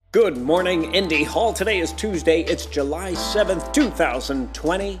Good morning, Indy Hall. Today is Tuesday. It's July 7th,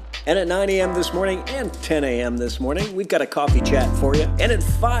 2020. And at 9 a.m. this morning and 10 a.m. this morning, we've got a coffee chat for you. And at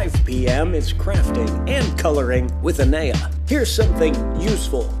 5 p.m., it's crafting and coloring with Anea. Here's something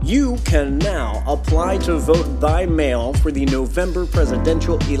useful. You can now apply to vote by mail for the November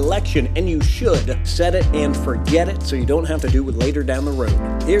presidential election, and you should set it and forget it so you don't have to do it later down the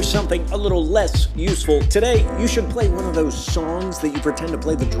road. Here's something a little less useful. Today, you should play one of those songs that you pretend to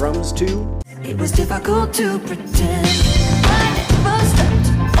play the drums to. It was difficult to pretend. I never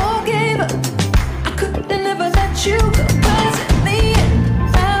stopped or gave up. I could never let you go. 'Cause in the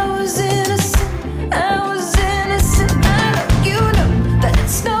end, I was innocent. I was innocent. I know you know that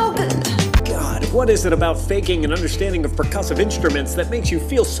it's no good. God, what is it about faking an understanding of percussive instruments that makes you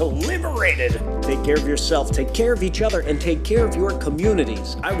feel so liberated? Take care of yourself, take care of each other, and take care of your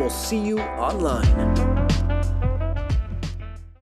communities. I will see you online.